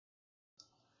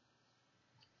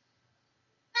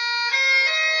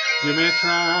You may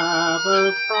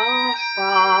travel far,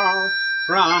 far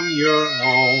from your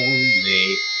own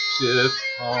native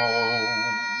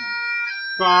home.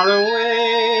 Far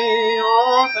away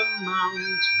o'er the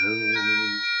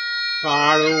mountains,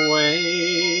 far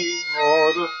away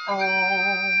o'er the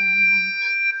foam.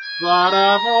 But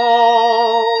of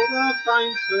all the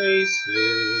fine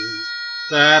places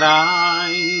that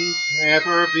I've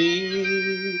ever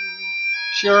been,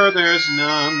 sure there's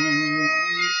none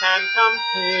can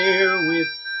compare with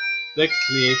the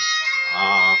cliffs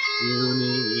of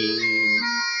DOONEEN.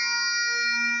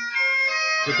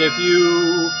 Take a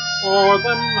view o'er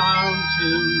the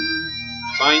mountains,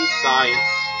 fine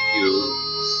sights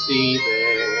you'll see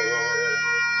there.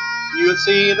 You'll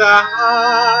see the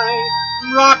high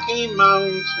Rocky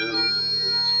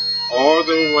Mountains, or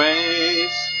the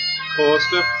west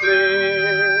coast of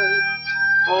Clare,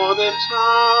 or the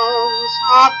towns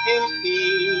of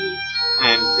Kilkee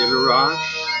and Kilrush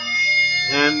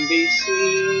and BC.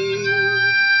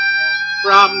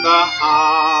 From the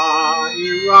high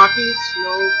rocky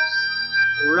slopes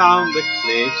round the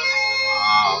cliffs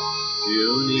of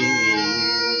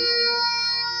DOONEEN.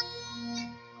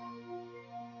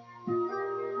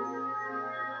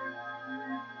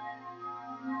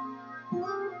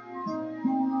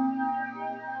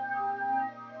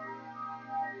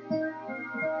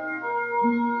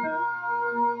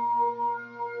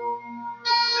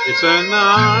 It's a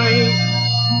nice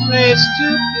place to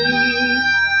be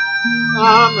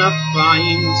on a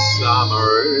fine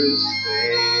summer's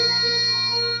day,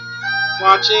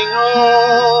 watching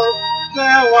all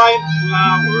the white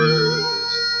flowers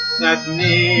that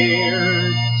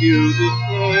ne'er do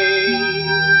decay,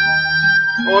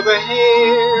 or the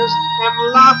hares and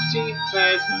lofty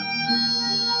pheasants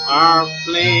are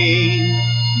plain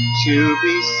to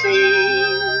be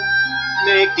seen,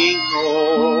 making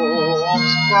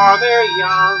homes for their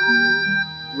young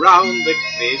round the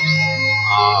cliffs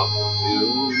of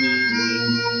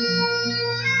DOONEEN.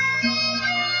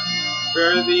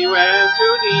 Fare thee well to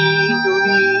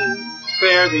DOONEEN,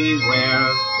 fare thee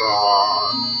well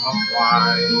for a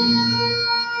while,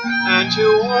 and to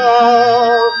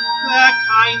all the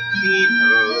kind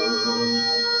people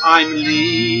I'm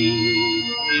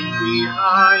leaving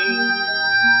behind.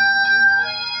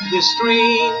 The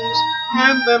streams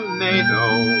and the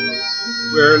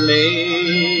meadows where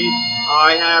late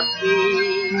I have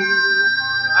been,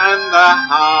 and the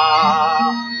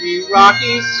high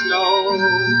rocky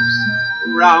slopes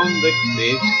round the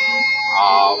cliffs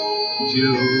of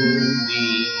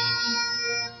DOONEEN.